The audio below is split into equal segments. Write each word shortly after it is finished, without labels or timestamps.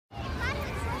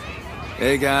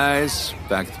Hey, guys.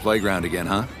 Back at the playground again,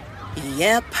 huh?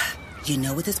 Yep. You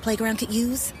know what this playground could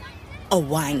use? A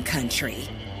wine country.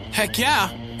 Heck yeah,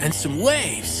 and some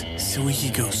waves, so we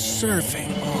could go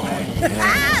surfing. Oh,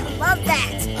 yeah. Love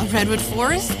that. A redwood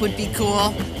forest would be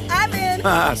cool. I'm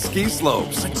in. Ski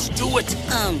slopes. Let's do it.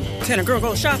 Can a girl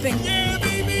go shopping? Yeah,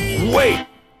 baby. Wait!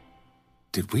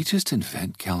 Did we just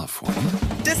invent California?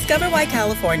 Discover why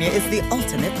California is the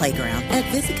ultimate playground at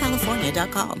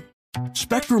visitcalifornia.com.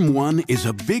 Spectrum One is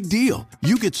a big deal.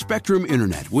 You get Spectrum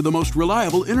Internet with the most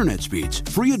reliable internet speeds,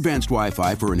 free advanced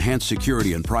Wi-Fi for enhanced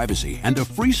security and privacy, and a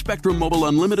free Spectrum Mobile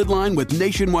Unlimited line with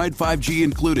nationwide 5G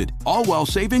included, all while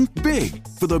saving big.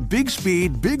 For the big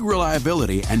speed, big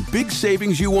reliability, and big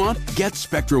savings you want, get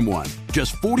Spectrum One.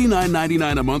 Just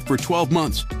 $49.99 a month for 12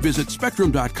 months. Visit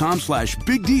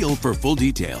spectrum.com/big deal for full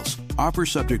details. Offer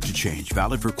subject to change.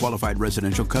 Valid for qualified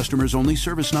residential customers only.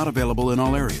 Service not available in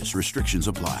all areas. Restrictions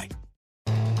apply.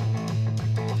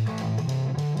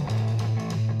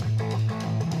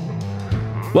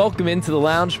 Welcome into the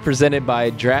lounge presented by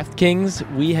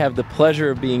DraftKings. We have the pleasure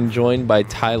of being joined by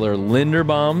Tyler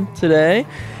Linderbaum today.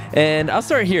 And I'll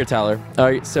start here, Tyler. All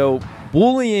right, so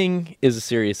bullying is a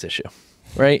serious issue,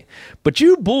 right? But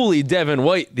you bullied Devin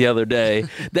White the other day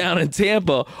down in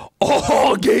Tampa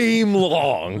all game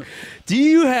long. Do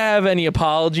you have any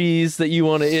apologies that you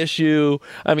want to issue?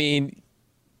 I mean,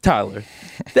 Tyler,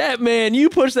 that man, you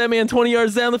pushed that man 20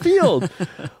 yards down the field.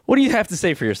 What do you have to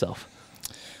say for yourself?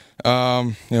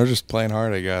 Just playing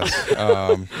hard, I guess.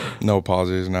 No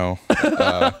apologies, no.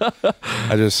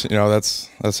 I just,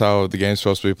 that's how the game's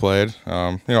supposed to be played.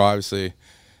 Obviously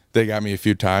they got me a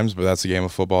few times, but that's a game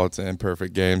of football. It's an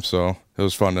imperfect game, so it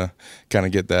was fun to kind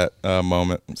of get that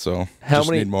moment. So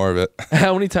need more of it.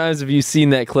 How many times have you seen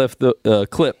that clip, the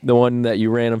one that you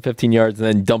ran him 15 yards and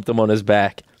then dumped him on his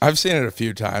back? I've seen it a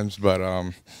few times, but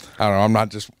I don't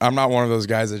know. I'm not one of those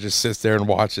guys that just sits there and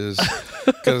watches,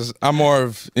 because I'm more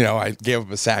of, I gave up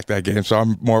a sack that game, so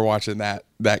I'm more watching that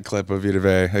clip of Vita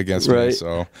Vea against me.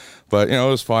 So, but it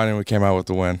was fun, and we came out with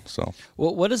the win. So,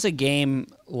 well, what is a game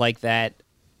like that?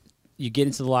 You get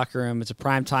into the locker room. It's a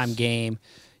primetime game.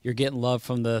 You're getting love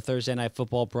from the Thursday Night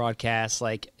Football broadcast.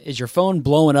 Like, is your phone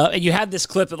blowing up? And you have this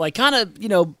clip that, like, kind of,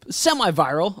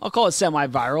 semi-viral. I'll call it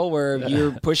semi-viral, where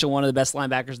you're pushing one of the best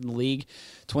linebackers in the league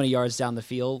 20 yards down the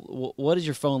field. What is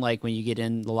your phone like when you get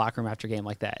in the locker room after a game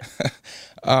like that?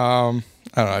 I don't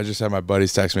know. I just had my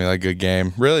buddies text me, like, good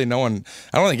game. Really, I don't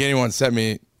think anyone sent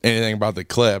me anything about the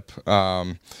clip.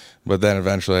 But then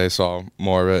eventually I saw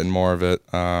more of it and more of it.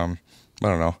 I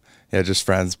don't know. Yeah, just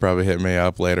friends probably hit me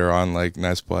up later on, like,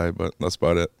 nice play, but that's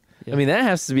about it. I mean, that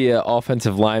has to be an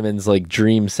offensive lineman's, like,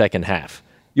 dream second half.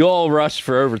 You all rushed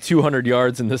for over 200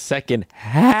 yards in the second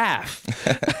half.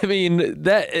 I mean,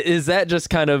 is that just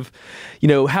kind of,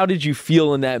 how did you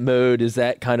feel in that mode? Is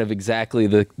that kind of exactly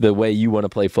the way you want to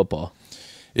play football?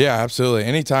 Yeah, absolutely.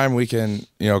 Anytime we can,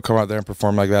 come out there and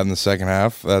perform like that in the second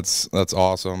half, that's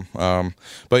awesome.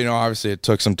 But obviously it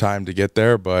took some time to get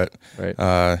there, but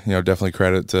definitely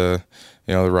credit to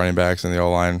the running backs and the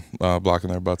O-line blocking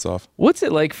their butts off. What's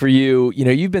it like for you?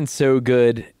 You've been so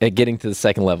good at getting to the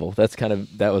second level.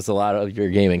 That was a lot of your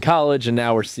game in college, and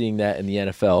now we're seeing that in the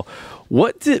NFL.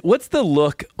 What's the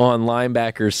look on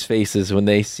linebackers' faces when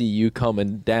they see you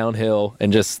coming downhill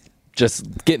and just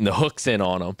getting the hooks in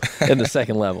on them in the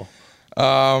second level?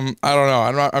 I don't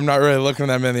know. I'm not really looking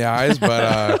them in the eyes,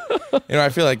 but I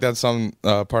feel like that's some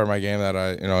part of my game that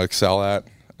I excel at.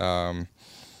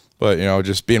 But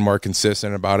just being more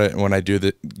consistent about it, and when I do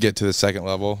get to the second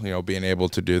level, being able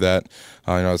to do that,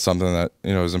 it's something that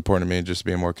is important to me. Just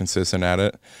being more consistent at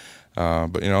it.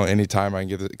 But anytime I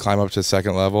can climb up to the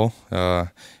second level,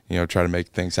 try to make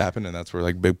things happen, and that's where,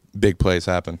 like, big plays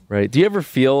happen. Right. Do you ever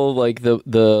feel like the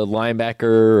linebacker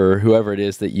or whoever it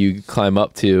is that you climb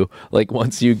up to, like,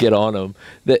 once you get on him,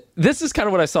 that this is kind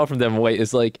of what I saw from Devin White,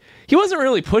 is like he wasn't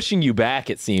really pushing you back,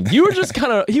 it seemed. You were just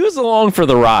he was along for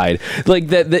the ride. Like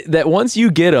that once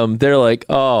you get him, they're like,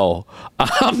 oh,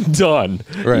 I'm done.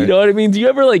 Right. You know what I mean? Do you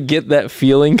ever, like, get that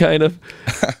feeling kind of?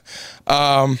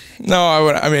 No,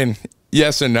 I mean,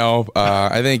 yes and no.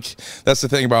 I think that's the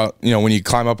thing about, when you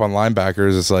climb up on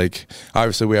linebackers, it's like,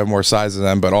 obviously we have more size than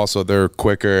them, but also they're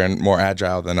quicker and more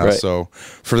agile than us. Right. So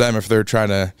for them, if they're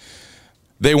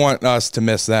they want us to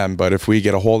miss them, but if we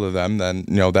get a hold of them, then,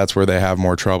 that's where they have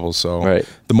more trouble. So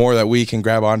The more that we can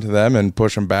grab onto them and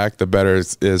push them back, the better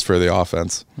it is for the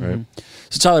offense. Right.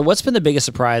 So Tyler, what's been the biggest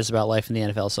surprise about life in the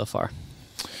NFL so far?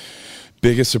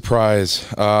 Biggest surprise?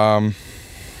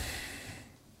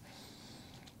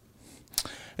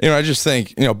 I just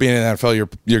think, being in the NFL,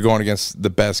 you're going against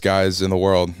the best guys in the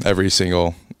world every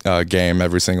single game,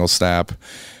 every single snap.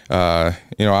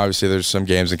 Obviously there's some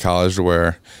games in college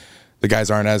where the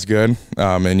guys aren't as good,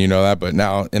 and you know that. But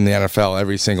now in the NFL,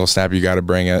 every single snap you got to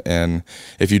bring it, and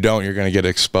if you don't, you're going to get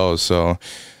exposed. So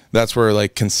that's where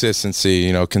like consistency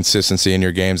in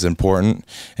your game is important,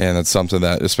 and it's something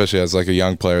that, especially as like a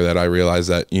young player, that I realize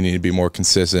that you need to be more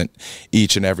consistent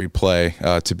each and every play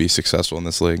to be successful in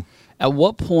this league. At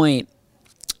what point,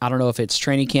 I don't know if it's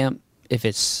training camp, if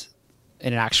it's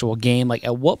in an actual game, like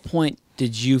at what point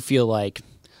did you feel like,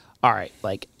 all right,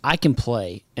 like I can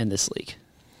play in this league?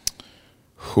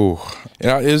 I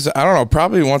don't know,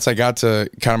 probably once I got to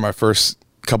kind of my first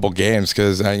couple games,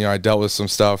 because I dealt with some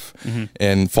stuff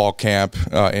in fall camp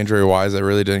injury wise. I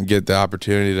really didn't get the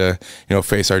opportunity to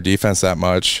face our defense that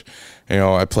much.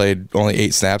 I played only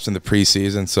 8 snaps in the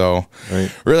preseason, so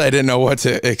really I didn't know what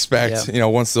to expect.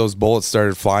 Once those bullets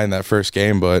started flying that first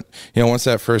game, but once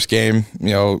that first game,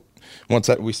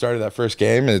 we started that first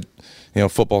game,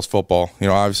 football's football.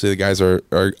 Obviously the guys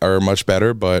are much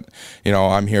better, but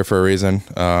I'm here for a reason.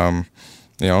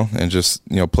 And just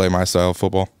play my style of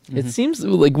football. It seems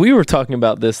like we were talking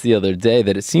about this the other day,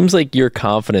 that it seems like your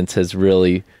confidence has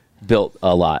really built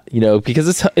a lot,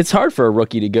 because it's hard for a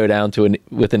rookie to go down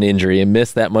with an injury and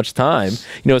miss that much time,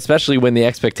 especially when the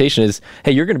expectation is,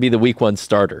 hey, you're going to be the week 1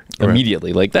 starter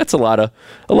immediately. Like that's a lot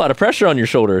of pressure on your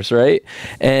shoulders, right?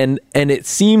 And it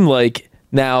seemed like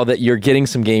now that you're getting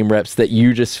some game reps that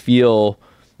you just feel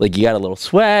like you got a little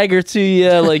swagger to you.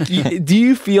 Like, do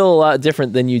you feel a lot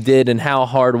different than you did, and how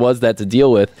hard was that to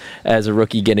deal with as a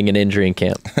rookie getting an injury in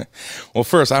camp? Well,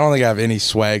 first, I don't think I have any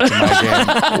swag to my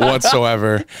game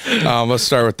whatsoever. Let's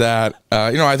start with that.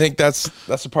 I think that's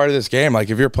a part of this game. Like,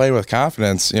 if you're playing with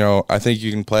confidence, I think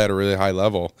you can play at a really high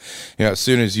level. As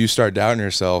soon as you start doubting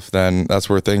yourself, then that's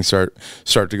where things start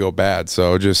to go bad.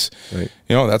 So just,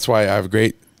 that's why I have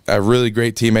really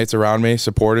great teammates around me,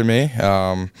 supporting me.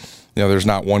 There's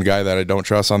not one guy that I don't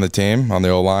trust on the team, on the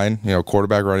O-line,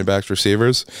 quarterback, running backs,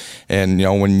 receivers. And,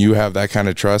 when you have that kind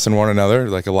of trust in one another,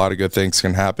 like a lot of good things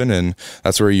can happen. And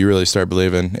that's where you really start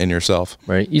believing in yourself.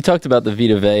 Right. You talked about the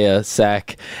Vita Vea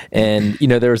sack, and,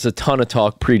 there was a ton of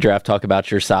talk, pre-draft talk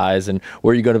about your size and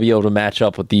where you're going to be able to match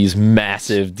up with these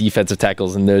massive defensive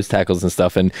tackles and nose tackles and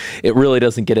stuff. And it really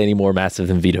doesn't get any more massive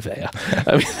than Vita Vea.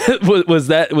 I mean, was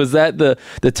that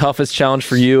the toughest challenge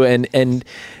for you? And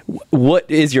what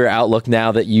is your outlook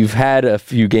now that you've had a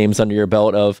few games under your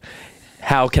belt of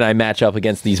how can I match up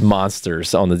against these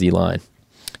monsters on the D-line?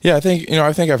 Yeah, I think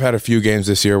I've had a few games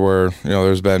this year where,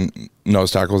 there's been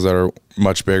nose tackles that are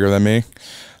much bigger than me.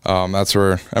 That's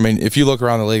where, if you look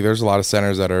around the league, there's a lot of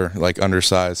centers that are like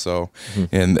undersized. So,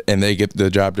 and they get the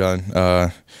job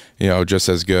done, just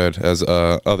as good as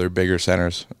other bigger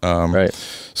centers. Right.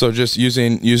 So just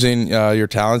using your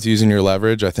talents, using your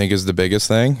leverage, I think is the biggest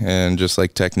thing, and just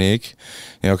like technique,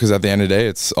 because at the end of the day,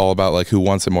 it's all about like who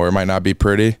wants it more. It might not be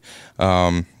pretty,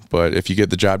 but if you get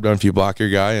the job done, if you block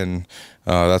your guy, and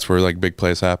that's where like big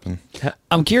plays happen.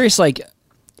 I'm curious, like,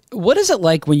 what is it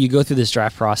like when you go through this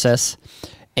draft process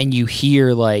and you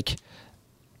hear like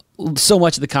so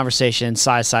much of the conversation,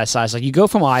 size. Like you go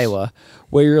from Iowa,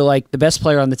 where you're like the best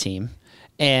player on the team,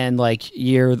 and like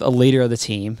you're a leader of the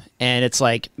team, and it's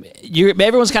like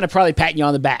everyone's kind of probably patting you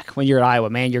on the back when you're at Iowa.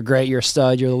 Man, you're great, you're a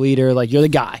stud, you're the leader, like you're the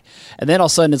guy. And then all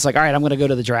of a sudden it's like, all right, I'm going to go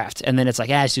to the draft, and then it's like,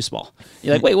 it's too small.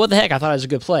 You're like, wait, what the heck? I thought I was a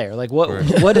good player. Like what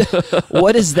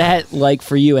is that like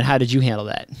for you, and how did you handle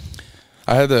that?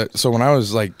 So when I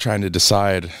was like trying to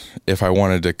decide if I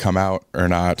wanted to come out or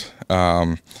not,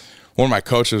 one of my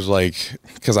coaches, like,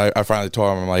 because I finally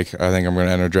told him, I'm like, I think I'm going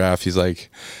to enter draft. He's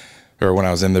like, or when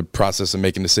I was in the process of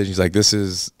making decisions, like, this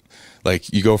is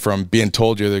like, you go from being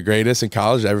told you're the greatest in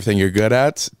college, everything you're good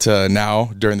at, to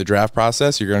now during the draft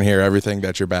process, you're going to hear everything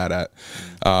that you're bad at.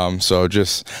 So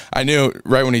just, I knew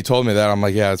right when he told me that, I'm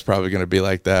like, yeah, it's probably going to be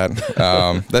like that.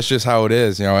 That's just how it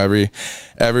is.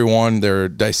 Everyone, they're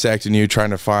dissecting you,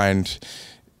 trying to find,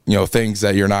 things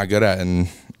that you're not good at. And,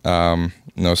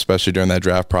 especially during that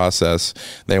draft process,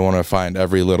 they want to find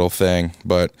every little thing.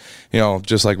 But,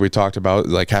 just like we talked about,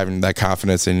 like having that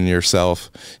confidence in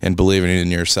yourself and believing in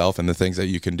yourself and the things that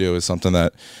you can do is something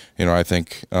that, I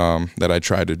think that I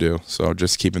try to do. So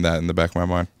just keeping that in the back of my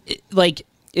mind.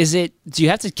 Do you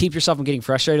have to keep yourself from getting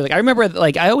frustrated? Like I remember,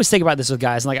 like I always think about this with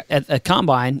guys, and like at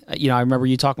Combine, I remember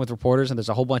you talking with reporters, and there's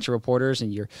a whole bunch of reporters,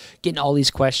 and you're getting all these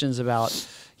questions about,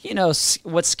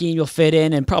 what scheme you'll fit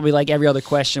in, and probably like every other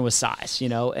question was size,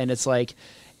 and it's like,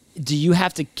 do you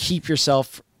have to keep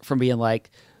yourself from being like,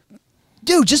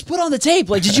 dude, just put on the tape.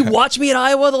 Like, did you watch me at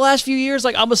Iowa the last few years?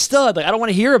 Like, I'm a stud. Like, I don't want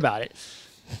to hear about it.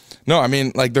 No,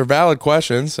 like they're valid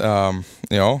questions.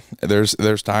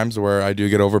 there's times where I do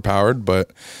get overpowered,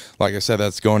 but like I said,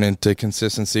 that's going into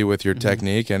consistency with your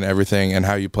technique and everything and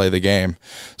how you play the game.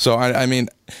 So I mean,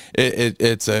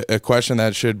 it's a question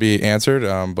that should be answered,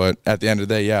 but at the end of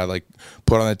the day, yeah, like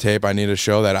put on the tape, I need to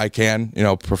show that I can,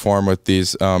 perform with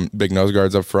these big nose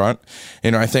guards up front. I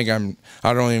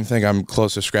don't even think I'm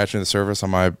close to scratching the surface on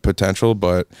my potential,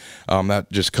 but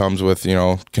that just comes with,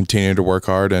 continuing to work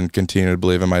hard and continue to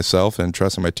believe in myself and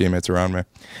trusting my teammates around me.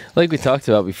 Like we talked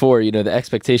about before, the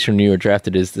expectation when you were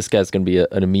drafted is this guy's going to be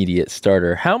an immediate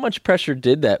starter. How much pressure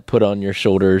did that put on your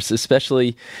shoulders,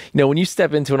 especially, when you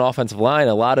step into an offensive line,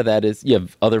 a lot of that is you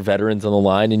have other veterans on the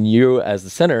line and you as the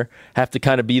center have to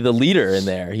kind of be the leader in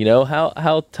there.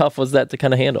 How tough was that to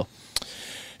kind of handle?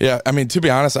 Yeah, I mean, to be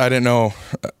honest, I didn't know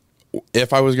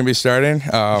if I was going to be starting.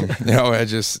 I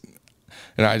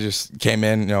just came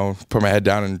in, put my head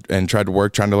down and tried to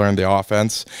work, trying to learn the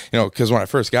offense. Because when I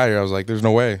first got here, I was like, there's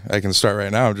no way I can start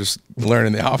right now. I'm just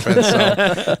learning the offense.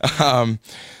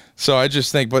 So I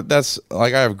just think, but that's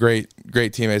like, I have great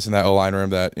teammates in that O-line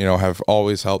room that, have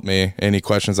always helped me. Any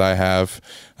questions I have,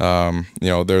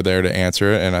 they're there to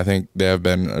answer it. And I think they have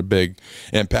been a big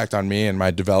impact on me and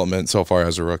my development so far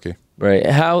as a rookie. Right.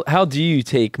 How do you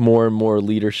take more and more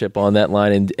leadership on that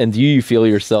line? And do you feel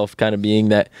yourself kind of being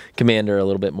that commander a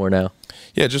little bit more now?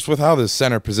 Yeah, just with how the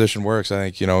center position works, I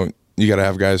think, you got to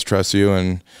have guys trust you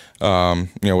and,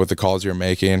 with the calls you're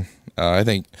making. I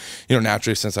think,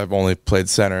 naturally, since I've only played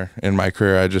center in my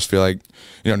career, I just feel like,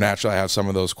 naturally I have some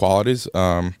of those qualities.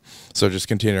 So just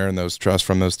continue to earn those trust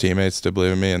from those teammates to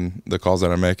believe in me and the calls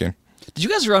that I'm making. Did you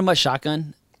guys run much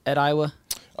shotgun at Iowa?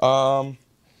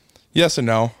 Yes and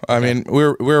no. I mean,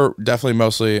 we're definitely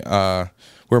mostly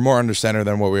we're more under center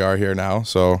than what we are here now.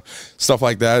 So stuff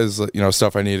like that is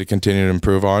stuff I need to continue to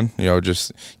improve on.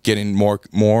 Just getting more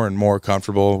and more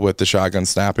comfortable with the shotgun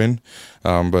snapping.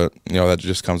 But that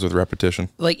just comes with repetition.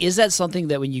 Like, is that something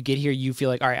that when you get here you feel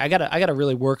like, all right, I gotta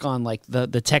really work on like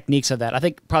the techniques of that? I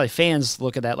think probably fans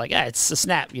look at that like, it's a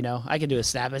snap. I can do a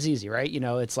snap. It's easy, right?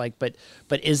 It's like, but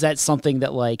is that something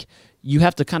that like you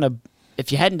have to kind of,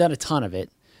 if you hadn't done a ton of it,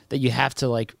 that you have to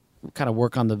like kind of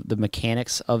work on the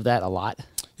mechanics of that a lot?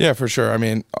 Yeah, for sure. I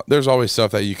mean, there's always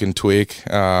stuff that you can tweak,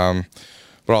 but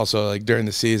also like during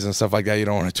the season, stuff like that, you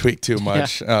don't want to tweak too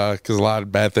much because a lot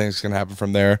of bad things can happen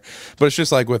from there. But it's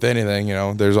just like with anything,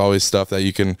 there's always stuff that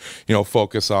you can,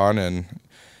 focus on, and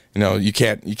you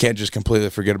can't just completely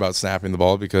forget about snapping the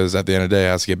ball because at the end of the day, it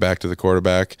has to get back to the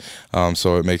quarterback.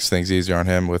 So it makes things easier on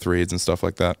him with reads and stuff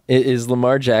like that. Is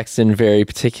Lamar Jackson very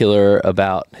particular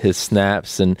about his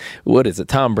snaps? And what is it,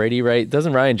 Tom Brady, right?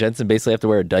 Doesn't Ryan Jensen basically have to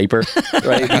wear a diaper,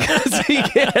 right? Because he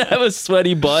can't have a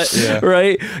sweaty butt,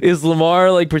 right? Is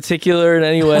Lamar like particular in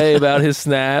any way about his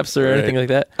snaps or anything like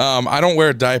that? I don't wear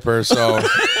a diaper, so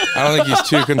I don't think he's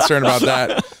too concerned about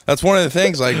that. That's one of the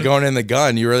things, like going in the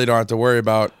gun, you really don't have to worry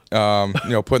about,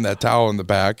 putting that towel in the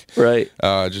back. Right.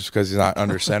 Just because he's not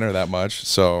under center that much.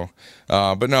 So,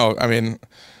 but no, I mean,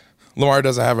 Lamar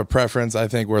doesn't have a preference, I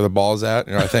think, where the ball's at.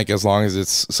 I think as long as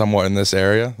it's somewhat in this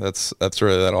area, that's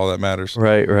really all that matters.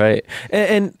 Right.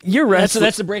 And you're wrestling.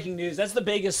 That's the breaking news. That's the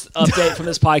biggest update from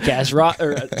this podcast.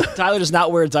 Tyler does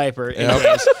not wear a diaper.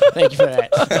 Thank you for that.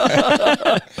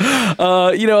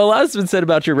 A lot has been said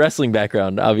about your wrestling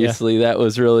background. Obviously, that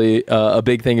was really a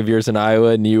big thing of yours in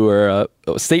Iowa, and you were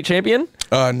a state champion?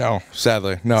 No,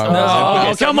 sadly. No.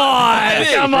 Come on.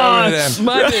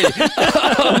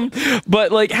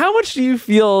 But like, how much do you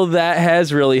feel that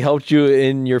has really helped you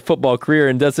in your football career?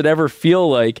 And does it ever feel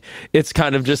like it's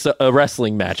kind of just a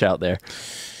wrestling match out there?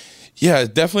 Yeah,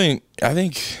 definitely. I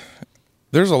think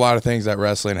there's a lot of things that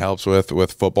wrestling helps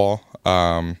with football.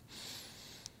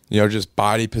 Just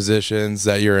body positions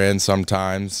that you're in.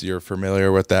 Sometimes you're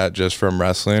familiar with that just from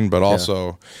wrestling, but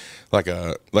also like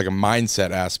a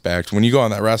mindset aspect. When you go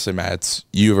on that wrestling mat, it's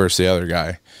you versus the other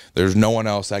guy. There's no one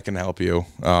else that can help you.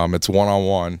 It's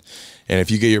one-on-one. And if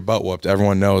you get your butt whooped,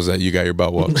 everyone knows that you got your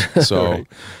butt whooped. So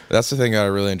that's the thing that I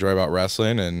really enjoy about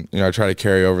wrestling. And, I try to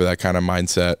carry over that kind of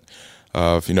mindset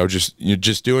of,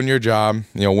 just doing your job,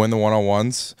 win the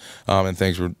one-on-ones, and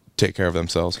things will take care of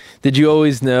themselves. Did you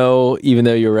always know, even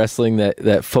though you're wrestling,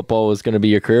 that football was going to be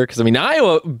your career? Because,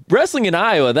 wrestling in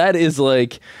Iowa, that is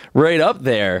like right up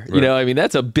there. Right.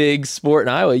 That's a big sport in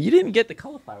Iowa. You didn't get the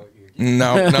cauliflower ear.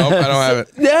 No, I don't have it.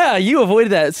 Yeah, you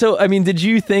avoided that. So, did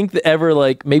you think that ever,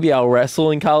 like, maybe I'll wrestle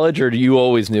in college, or do you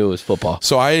always knew it was football?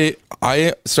 So I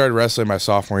started wrestling my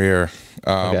sophomore year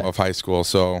of high school.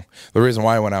 So the reason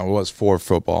why I went out was for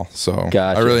football. So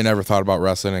Gotcha. I really never thought about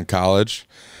wrestling in college.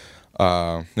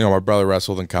 My brother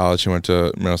wrestled in college. He went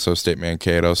to Minnesota State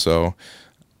Mankato. So,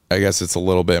 I guess it's a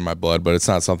little bit in my blood, but it's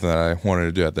not something that I wanted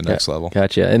to do at the next level.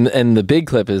 Gotcha. And the big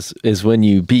clip is when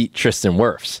you beat Tristan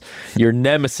Wirfs, your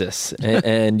nemesis,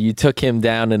 and you took him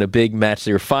down in a big match,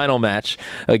 your final match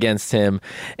against him.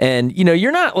 And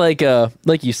you're not like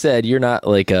you said, you're not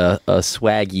like a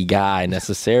swaggy guy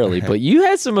necessarily, but you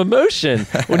had some emotion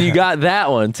when you got that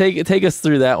one. Take us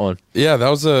through that one. Yeah, that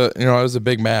was a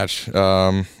big match.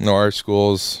 Our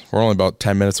schools, we're only about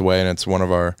 10 minutes away, and it's one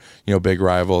of our big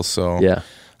rivals. So yeah.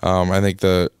 I think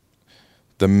the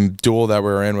duel that we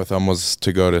were in with them was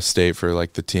to go to state for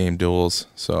like the team duels.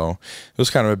 So it was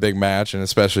kind of a big match, and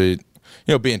especially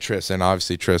being Tristan.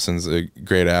 Obviously, Tristan's a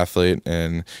great athlete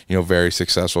and very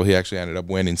successful. He actually ended up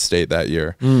winning state that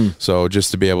year. So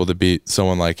just to be able to beat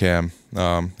someone like him,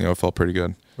 it felt pretty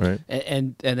good. Right.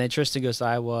 And then Tristan goes to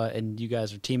Iowa, and you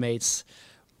guys are teammates.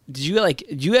 Did you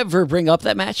ever bring up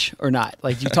that match or not?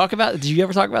 Like, did you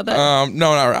ever talk about that?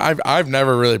 No, I've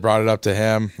never really brought it up to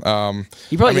him.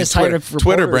 He probably gets tired of reporters.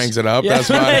 Twitter brings it up. Yeah. That's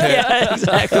why. Yeah,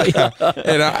 exactly.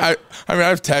 And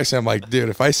I've texted him like, dude,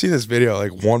 if I see this video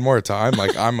like one more time,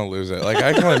 like I'm gonna lose it. Like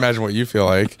I can only imagine what you feel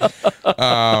like.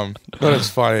 But it's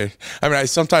funny. I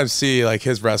sometimes see like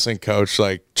his wrestling coach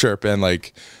like chirping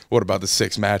like, what about the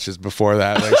 6 matches before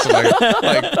that? Like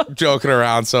joking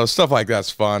around. So stuff like that's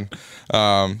fun.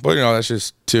 But that's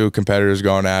just 2 competitors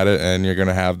going at it, and you're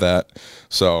gonna have that.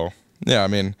 So yeah,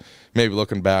 maybe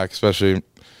looking back, especially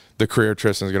the career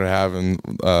Tristan's gonna have in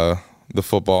the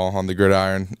football on the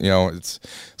gridiron, it's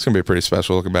gonna be pretty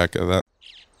special looking back at that.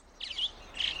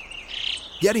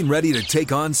 Getting ready to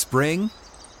take on spring?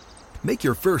 Make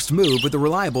your first move with the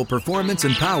reliable performance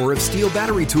and power of Steel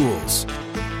battery tools.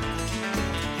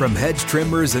 From hedge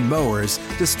trimmers and mowers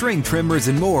to string trimmers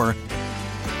and more,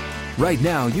 right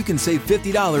now you can save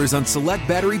 $50 on select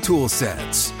battery tool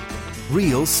sets.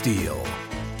 Real Steel.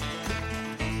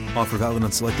 Offer valid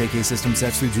on select AK system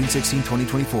sets through June 16,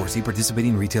 2024. See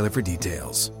participating retailer for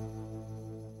details.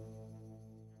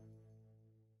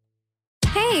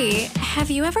 Hey,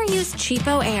 have you ever used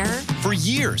Cheapo Air? For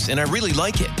years, and I really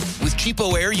like it. With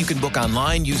Cheapo Air, you can book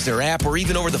online, use their app, or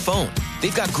even over the phone.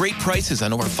 They've got great prices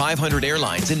on over 500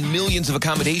 airlines and millions of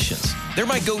accommodations. They're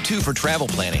my go-to for travel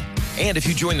planning. And if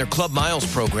you join their Club Miles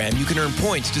program, you can earn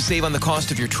points to save on the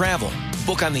cost of your travel.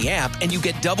 Book on the app, and you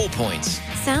get double points.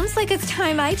 Sounds like it's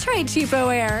time I tried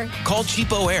Cheapo Air. Call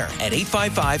Cheapo Air at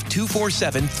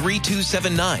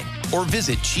 855-247-3279 or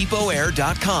visit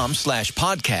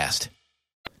cheapoair.com/podcast.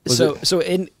 So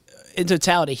in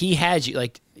totality, he had you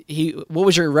what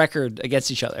was your record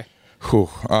against each other? It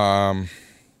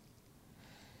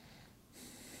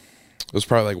was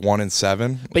probably like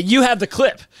 1-7. But you have the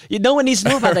clip. No one needs to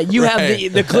know about that. You have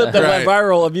the clip that went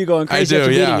viral of you going crazy after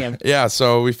beating him. Yeah,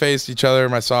 so we faced each other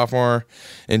my sophomore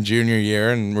and junior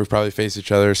year, and we probably faced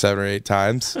each other 7 or 8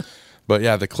 times. But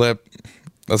yeah, the clip,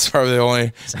 that's probably the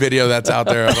only video that's out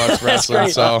there of us wrestling.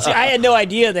 So see, I had no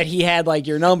idea that he had like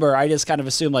your number. I just kind of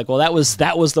assumed like, well, that was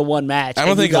the one match. I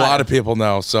don't think a lot of people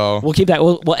know. So we'll keep that.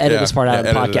 We'll edit this part out of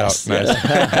the podcast. Nice.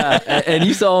 And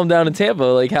you saw him down in Tampa.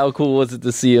 Like, how cool was it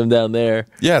to see him down there?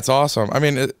 Yeah, it's awesome.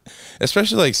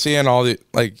 Especially like seeing all the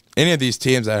any of these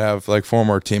teams that have like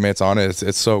former teammates on it.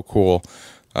 It's so cool.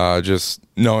 Just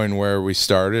knowing where we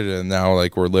started and now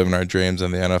like we're living our dreams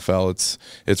in the NFL.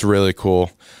 It's really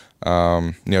cool.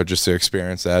 Just to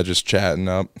experience that, just chatting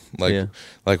up, it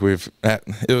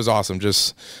was awesome.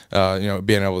 Just,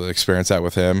 being able to experience that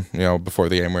with him, before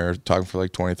the game, we were talking for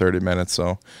like 20-30 minutes.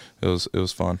 So it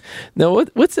was fun. Now,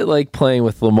 what's it like playing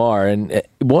with Lamar? And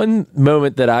one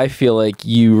moment that I feel like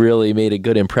you really made a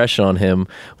good impression on him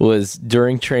was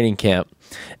during training camp,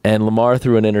 and Lamar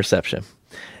threw an interception,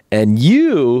 and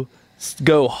you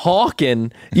go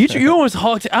hawking. You almost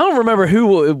hawked. I don't remember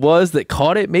who it was that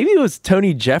caught it. Maybe it was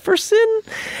Tony Jefferson.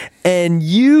 And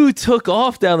you took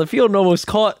off down the field and almost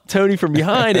caught Tony from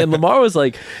behind. And Lamar was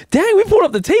like, dang, we pulled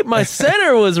up the tape. My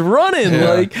center was running.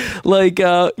 Yeah.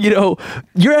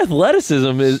 Your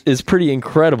athleticism is pretty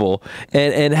incredible.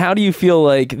 And how do you feel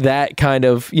like that kind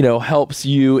of, helps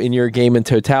you in your game in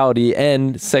totality?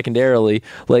 And secondarily,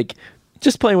 like,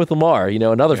 just playing with Lamar,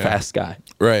 another fast guy.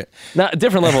 Right. Not a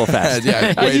different level of fast.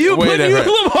 Yeah, way different.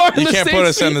 You can't put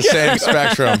us in the same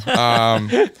spectrum.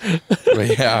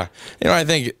 But yeah, I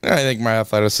think my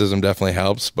athleticism definitely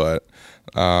helps, but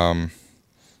I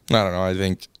don't know. I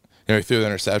think he threw the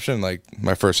interception. Like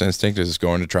my first instinct is just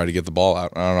going to try to get the ball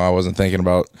out. I don't know. I wasn't thinking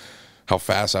about how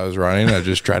fast I was running. I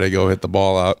just tried to go hit the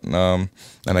ball out, and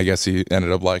I guess he ended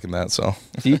up liking that. So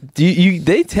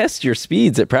they test your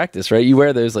speeds at practice, right? You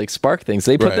wear those like spark things.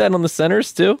 They put that on the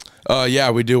centers too.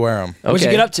 Yeah, we do wear them. What'd you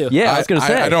get up to? Yeah, I was gonna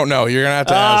say. I don't know. You're gonna have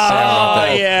to ask Sam about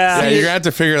that. Yeah, you're gonna have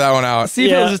to figure that one out. See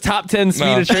if it was a top 10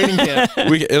 speed of training camp.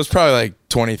 It was probably like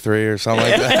 23 or something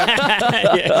like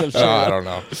that. Yeah, sure. I don't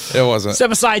know. It wasn't.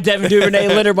 Step aside, Devin Duvernay.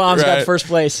 Linderbaum's got first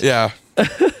place. Yeah.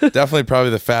 Definitely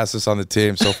probably the fastest on the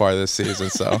team so far this season.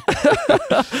 So,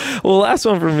 well, last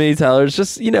one for me, Tyler, is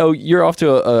just, you're off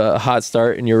to a hot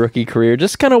start in your rookie career.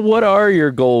 Just kind of what are your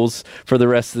goals for the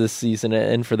rest of this season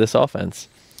and for this offense?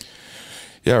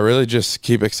 Yeah, really just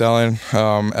keep excelling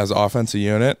as an offensive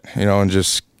unit, and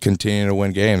just continue to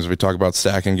win games. We talk about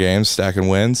stacking games, stacking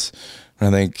wins.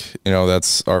 And I think,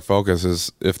 that's our focus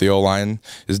is if the O-line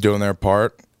is doing their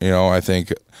part, I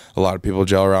think a lot of people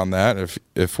gel around that.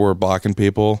 If we're blocking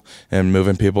people and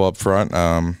moving people up front,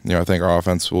 I think our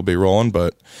offense will be rolling.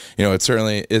 But, it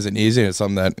certainly isn't easy. It's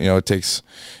something that, it takes,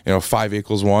 5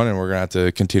 equals 1, and we're going to have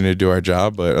to continue to do our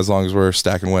job. But as long as we're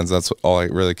stacking wins, that's all I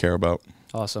really care about.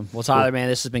 Awesome. Well, Tyler, man,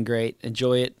 this has been great.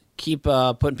 Enjoy it. Keep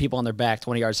putting people on their back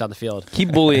 20 yards down the field.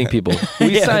 Keep bullying people.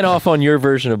 We sign off on your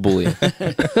version of bullying.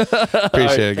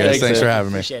 Appreciate it, guys. Thanks for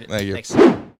having me. Appreciate it. Thank you. Thanks.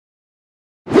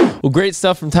 Well, great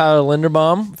stuff from Tyler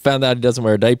Linderbaum. Found out he doesn't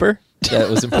wear a diaper.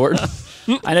 That was important.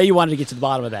 I know you wanted to get to the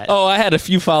bottom of that. Oh, I had a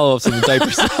few follow-ups on the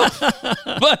diaper stuff.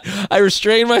 But I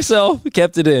restrained myself,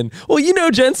 kept it in.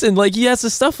 Well, Jensen, he has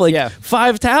this stuff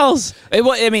 5 towels.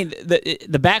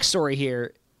 The backstory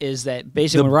here is that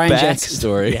basically when Ryan Jensen...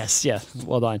 Backstory. Yes, yeah,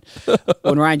 well done.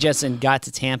 When Ryan Jensen got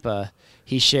to Tampa,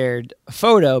 he shared a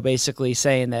photo basically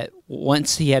saying that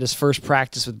once he had his first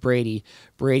practice with Brady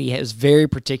was very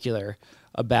particular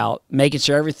about making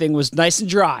sure everything was nice and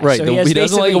dry. Right, so he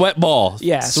doesn't like a wet ball.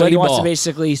 Yeah, so he wants to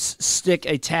basically stick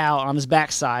a towel on his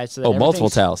backside. So that multiple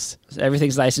towels.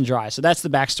 Everything's nice and dry. So that's the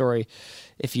backstory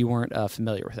if you weren't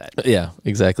familiar with that. Yeah,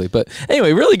 exactly. But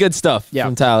anyway, really good stuff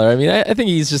from Tyler. I mean, I think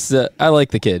he's just, I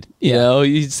like the kid.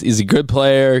 He's a good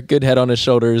player, good head on his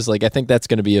shoulders. I think that's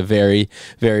going to be a very,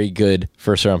 very good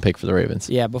first-round pick for the Ravens.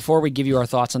 Yeah, before we give you our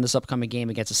thoughts on this upcoming game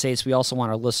against the Saints, we also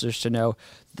want our listeners to know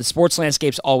the sports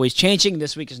landscape's always changing.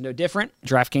 This week is no different.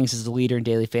 DraftKings is the leader in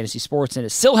daily fantasy sports, and it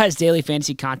still has daily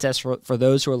fantasy contests for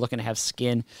those who are looking to have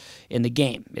skin in the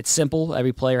game. It's simple.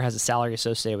 Every player has a salary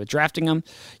associated with drafting them.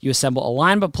 You assemble a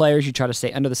lineup of players. You try to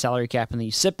stay under the salary cap, and then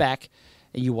you sit back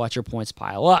and you watch your points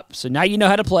pile up. So now you know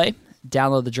how to play.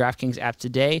 Download the DraftKings app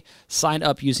today. Sign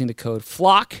up using the code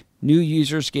FLOCK. New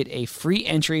users get a free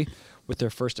entry with their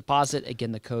first deposit.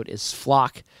 Again, the code is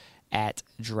FLOCK at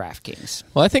DraftKings.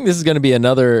 Well, I think this is going to be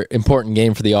another important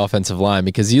game for the offensive line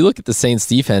because you look at the Saints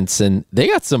defense and they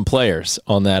got some players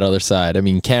on that other side. I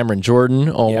mean, Cameron Jordan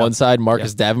on one side,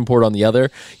 Marcus Davenport on the other.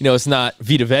 It's not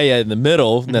Vita Vea in the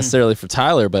middle necessarily for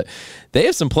Tyler, but they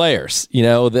have some players.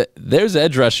 Those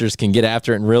edge rushers can get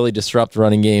after it and really disrupt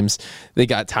running games. They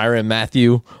got Tyrann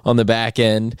Mathieu on the back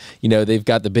end. They've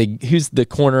got the big, who's the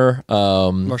corner?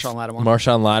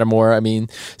 Marshawn Lattimore. I mean,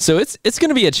 so it's going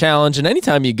to be a challenge. And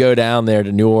anytime you go down there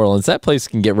to New Orleans, that place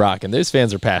can get rocking. Those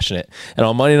fans are passionate. And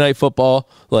on Monday Night Football,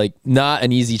 not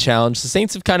an easy challenge. The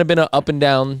Saints have kind of been an up and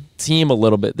down team a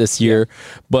little bit this year,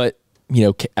 but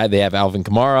they have Alvin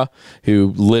Kamara,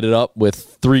 who lit it up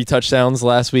with 3 touchdowns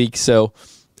last week. So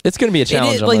it's going to be a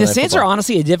challenge. The Saints are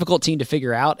honestly a difficult team to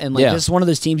figure out. And this is one of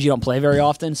those teams you don't play very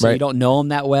often, so you don't know them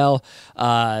that well.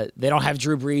 They don't have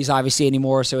Drew Brees, obviously,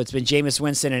 anymore. So it's been Jameis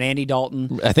Winston and Andy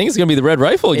Dalton. I think it's going to be the Red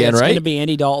Rifle again, right? It's going to be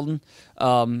Andy Dalton.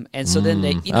 And so then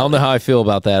they... I don't know how I feel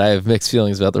about that. I have mixed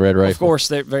feelings about the Red Rifle. Of course,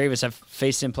 the Ravens have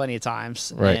faced him plenty of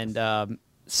times. Right. And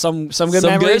some good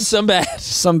memories. Good, some bad.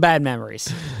 Some bad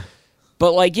memories.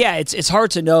 But it's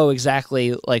hard to know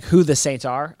exactly who the Saints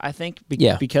are, I think,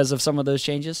 because of some of those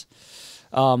changes.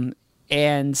 And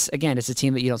again, it's a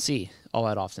team that you don't see all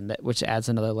that often, which adds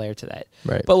another layer to that.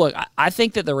 Right. But look, I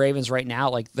think that the Ravens right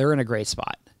now, they're in a great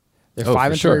spot. They're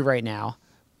 5-3 right now,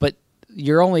 but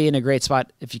you're only in a great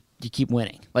spot if you keep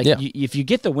winning. If you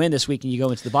get the win this week and you go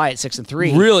into the bye at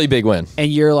 6-3, really big win, and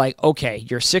you're okay,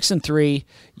 you're 6-3,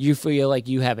 you feel like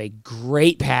you have a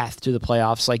great path to the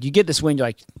playoffs. You get this win,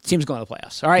 you're team's going to the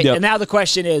playoffs. All right, and now the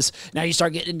question is, now you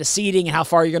start getting into seeding and how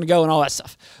far you're going to go and all that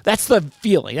stuff. That's the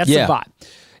feeling. That's the vibe.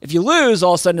 If you lose,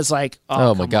 all of a sudden it's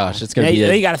oh my gosh, it's going to be.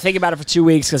 You got to think about it for 2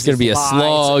 weeks because it's going to be a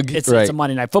slog. It's a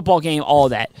Monday Night Football game, all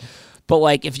of that.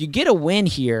 But if you get a win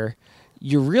here,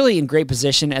 you're really in great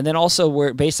position. And then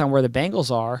also, based on where the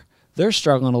Bengals are, they're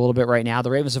struggling a little bit right now.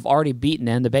 The Ravens have already beaten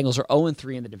them. The Bengals are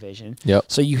 0-3 in the division. Yep.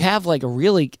 So you have a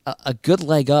really a good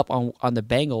leg up on the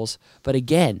Bengals. But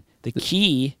again, the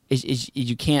key is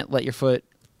you can't let your foot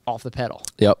off the pedal.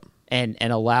 Yep. And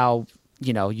allow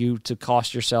you to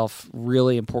cost yourself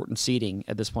really important seeding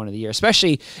at this point of the year,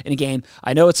 especially in a game.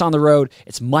 I know it's on the road.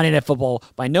 It's Monday Night Football.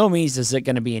 By no means is it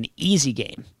going to be an easy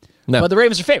game. No. But the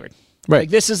Ravens are favored. Right.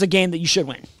 Like, this is a game that you should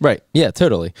win. Right. Yeah,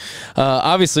 totally.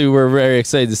 Obviously, we're very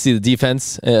excited to see the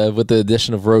defense with the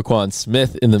addition of Roquan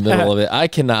Smith in the middle of it. I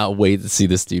cannot wait to see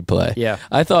this dude play. Yeah.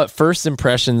 I thought first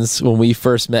impressions when we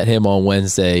first met him on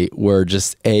Wednesday were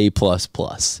just A++.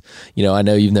 I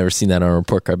know you've never seen that on a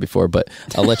report card before, but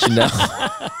I'll let you know.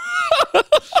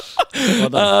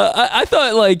 I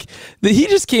thought he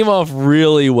just came off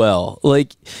really well.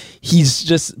 Like, he's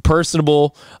just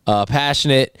personable,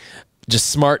 passionate, just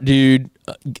smart dude.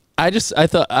 I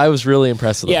thought I was really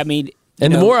impressed with him. Yeah, I mean,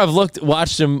 and the more I've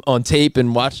watched him on tape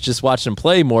and watched him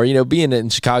play more, being in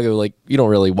Chicago, like, you don't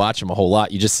really watch him a whole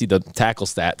lot. You just see the tackle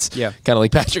stats. Yeah. Kind of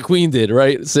like Patrick Queen did,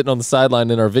 right? Sitting on the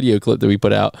sideline in our video clip that we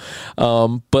put out.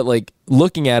 But like,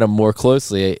 looking at him more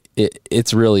closely,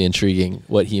 it's really intriguing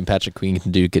what he and Patrick Queen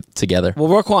can do together. Well,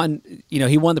 Roquan,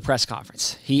 he won the press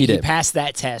conference. He did. passed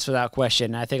that test without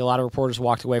question. And I think a lot of reporters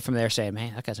walked away from there saying,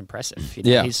 "Man, that guy's impressive.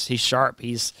 Yeah. He's sharp.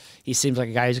 He seems like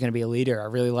a guy who's going to be a leader. I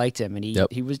really liked him, and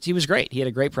he was great. He had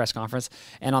a great press conference.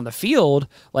 And on the field,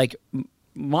 like."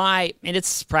 And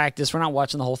it's practice. We're not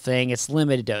watching the whole thing. It's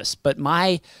limited dose. But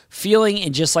my feeling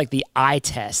in just like the eye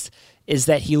test is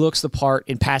that he looks the part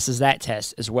and passes that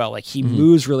test as well. Like, he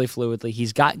moves really fluidly.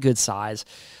 He's got good size.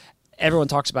 Everyone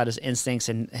talks about his instincts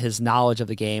and his knowledge of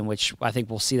the game, which I think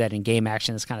we'll see that in game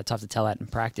action. It's kind of tough to tell that in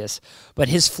practice. But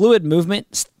his fluid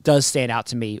movement does stand out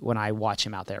to me when I watch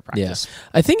him out there at practice. Yeah.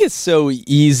 I think it's so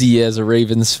easy as a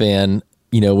Ravens fan,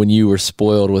 when you were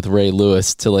spoiled with Ray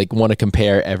Lewis, to like want to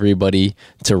compare everybody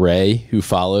to Ray who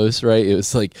follows, right? It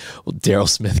was like, well, Daryl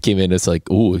Smith came in, it's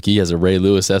like, ooh, he has a Ray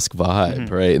Lewis-esque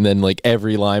vibe, right? And then like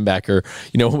every linebacker,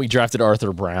 when we drafted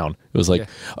Arthur Brown, it was like,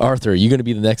 Arthur, are you going to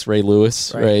be the next Ray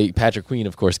Lewis, right? Patrick Queen,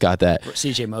 of course, got that.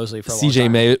 CJ Mosley for a long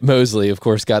time. Mosley, of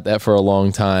course, got that for a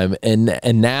long time.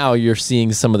 And now you're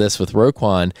seeing some of this with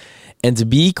Roquan. And to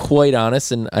be quite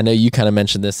honest, and I know you kind of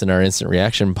mentioned this in our instant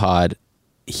reaction pod,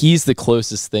 he's the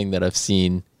closest thing that I've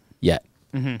seen yet.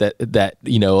 That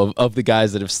of the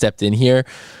guys that have stepped in here,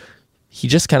 he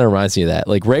just kind of reminds me of that.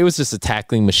 Like, Ray was just a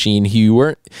tackling machine.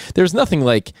 There's nothing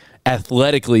like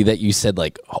athletically that you said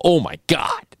like, oh my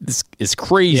God, this is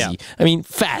crazy. Yeah. I mean,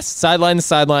 fast, sideline to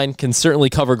sideline, can certainly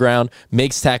cover ground,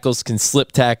 makes tackles, can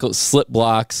slip tackles, slip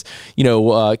blocks,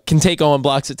 can take on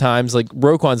blocks at times. Like,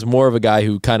 Roquan's more of a guy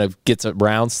who kind of gets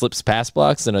around, slips past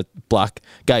blocks, than a block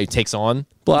guy who takes on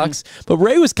blocks. But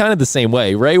Ray was kind of the same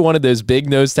way. Ray wanted those big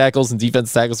nose tackles and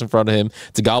defense tackles in front of him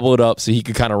to gobble it up so he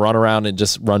could kind of run around and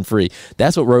just run free.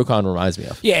 That's what Roquan reminds me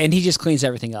of. Yeah, and he just cleans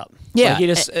everything up. Yeah. Like, he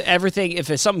just, everything,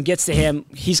 if something gets to him,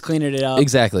 he's cleaning it up.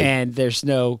 Exactly. And there's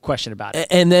no question about it.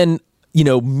 And then,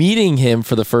 meeting him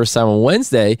for the first time on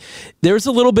Wednesday, there's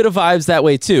a little bit of vibes that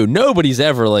way too. Nobody's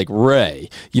ever like Ray,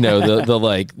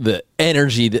 the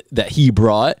energy that he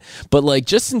brought, but like,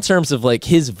 just in terms of like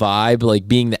his vibe, like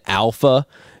being the alpha,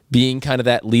 being kind of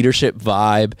that leadership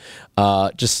vibe,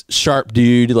 just sharp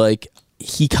dude, like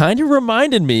he kind of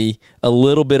reminded me a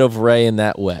little bit of Ray in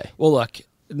that way. Well, look,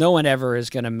 no one ever is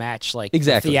going to match the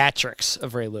theatrics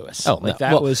of Ray Lewis. Oh, like no.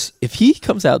 that was. If he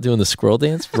comes out doing the squirrel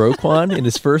dance, Roquan in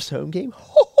his first home game,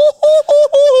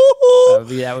 that would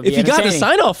be if he got a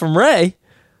sign off from Ray,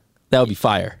 that would be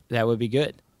fire. That would be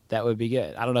good. That would be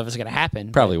good. I don't know if it's going to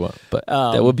happen. Probably won't, but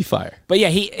that would be fire. But yeah,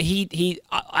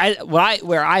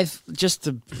 just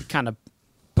to kind of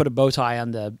put a bow tie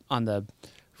on the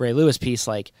Ray Lewis piece,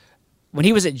 like, when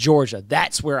he was at Georgia,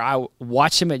 that's where I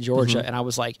watched him at Georgia, and I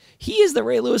was like, he is the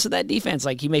Ray Lewis of that defense.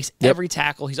 Like, he makes every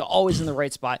tackle. He's always in the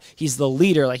right spot. He's the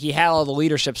leader. Like, he had all the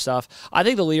leadership stuff. I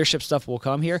think the leadership stuff will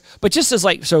come here. But just as,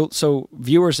 like, so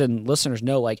viewers and listeners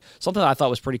know, like, something that I thought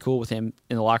was pretty cool with him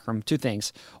in the locker room, two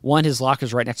things. One, his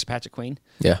locker's right next to Patrick Queen.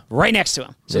 Yeah. Right next to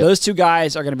him. So those two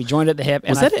guys are going to be joined at the hip.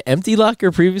 Was that an empty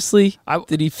locker previously?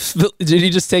 Did he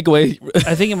just take away?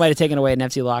 I think he might have taken away an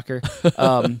empty locker.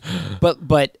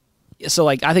 But so,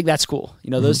 like, I think that's cool.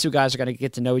 Those two guys are going to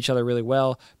get to know each other really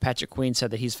well. Patrick Queen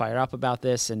said that he's fired up about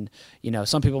this, and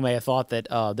some people may have thought that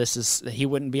he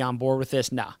wouldn't be on board with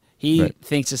this. Nah, he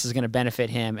thinks this is going to benefit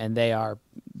him, and they're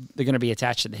going to be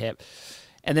attached to the hip.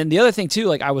 And then the other thing too,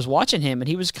 like, I was watching him, and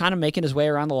he was kind of making his way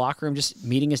around the locker room, just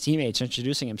meeting his teammates,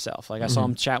 introducing himself. Like, I saw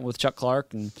him chatting with Chuck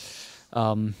Clark and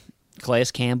Calais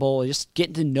Campbell, just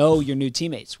getting to know your new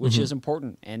teammates, which is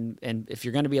important. And if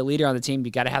you're going to be a leader on the team,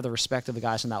 you got to have the respect of the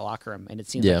guys in that locker room. And it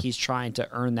seems like he's trying to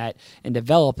earn that and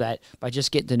develop that by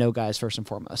just getting to know guys first and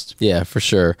foremost. Yeah, for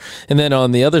sure. And then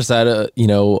on the other side,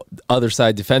 other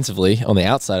side defensively, on the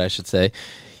outside, I should say,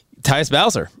 Tyus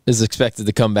Bowser is expected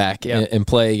to come back and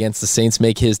play against the Saints,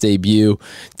 make his debut.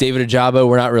 David Ojabo,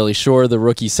 we're not really sure. The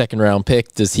rookie second-round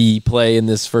pick, does he play in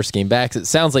this first game back? It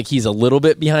sounds like he's a little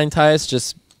bit behind Tyus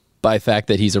just by fact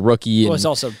that he's a rookie. Well, it's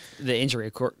also the injury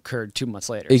occurred 2 months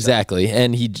later. Exactly. So.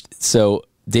 And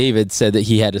David said that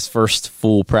he had his first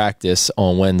full practice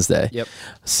on Wednesday. Yep.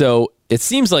 So it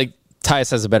seems like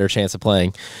Tyus has a better chance of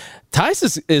playing.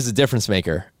 Tyus is a difference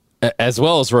maker, as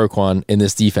well as Roquan in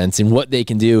this defense and what they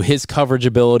can do. His coverage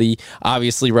ability,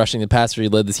 obviously rushing the passer, he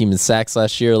led the team in sacks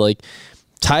last year. Like,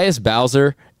 Tyus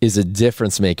Bowser is a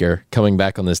difference maker coming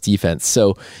back on this defense.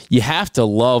 So you have to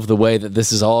love the way that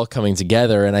this is all coming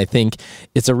together. And I think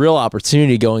it's a real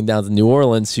opportunity going down to New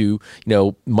Orleans, who,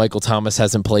 Michael Thomas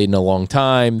hasn't played in a long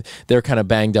time. They're kind of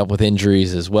banged up with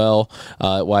injuries as well,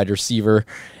 wide receiver.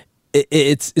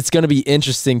 It's going to be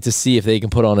interesting to see if they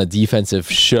can put on a defensive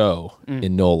show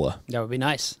in NOLA. That would be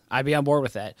nice. I'd be on board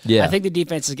with that. Yeah. I think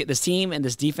the this team and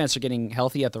this defense are getting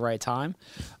healthy at the right time.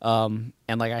 And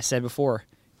like I said before,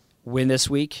 win this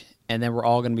week, and then we're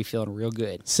all going to be feeling real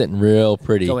good. Sitting real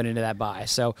pretty. Going into that bye.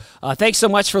 So thanks so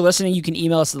much for listening. You can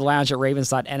email us at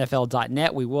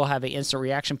thelounge@ravens.nfl.net. We will have an instant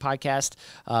reaction podcast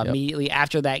immediately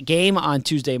after that game on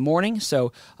Tuesday morning.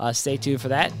 So stay tuned for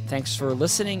that. Thanks for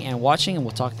listening and watching, and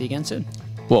we'll talk to you again soon.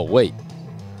 Well, wait.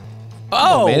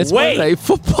 Oh, man, it's wait. Monday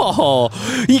football.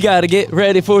 You got to get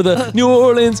ready for the New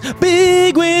Orleans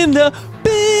big win. The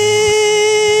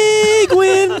big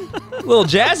win. Little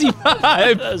jazzy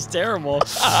vibe. That was terrible.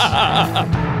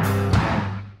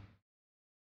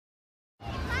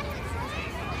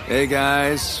 Hey,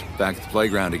 guys. Back at the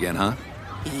playground again, huh?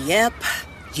 Yep.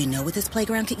 You know what this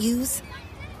playground could use?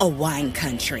 A wine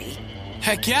country.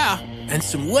 Heck yeah, and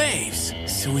some waves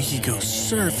so we could go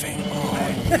surfing.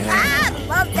 I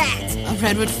love that. A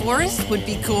redwood forest would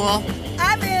be cool.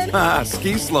 I'm in.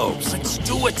 Ski slopes. Let's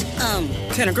do it.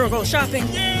 Can a girl go shopping?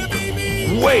 Yeah,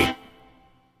 baby. Wait!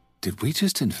 Did we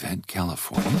just invent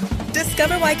California?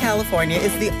 Discover why California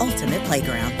is the ultimate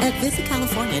playground at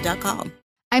visitcalifornia.com.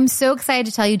 I'm so excited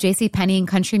to tell you JCPenney and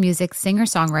country music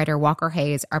singer-songwriter Walker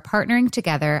Hayes are partnering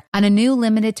together on a new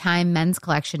limited-time men's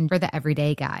collection for the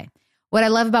everyday guy. What I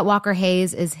love about Walker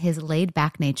Hayes is his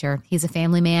laid-back nature. He's a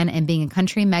family man, and being a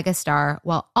country megastar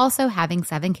while also having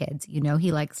 7 kids,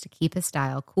 he likes to keep his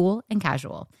style cool and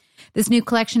casual. This new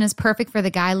collection is perfect for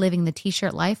the guy living the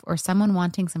t-shirt life or someone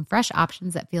wanting some fresh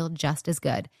options that feel just as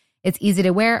good. It's easy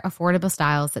to wear, affordable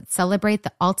styles that celebrate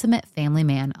the ultimate family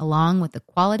man, along with the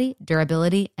quality,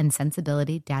 durability, and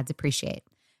sensibility dads appreciate.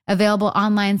 Available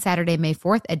online Saturday, May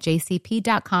 4th at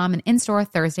jcp.com and in-store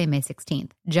Thursday, May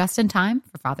 16th. Just in time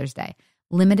for Father's Day.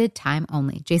 Limited time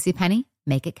only. JCPenney,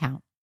 make it count.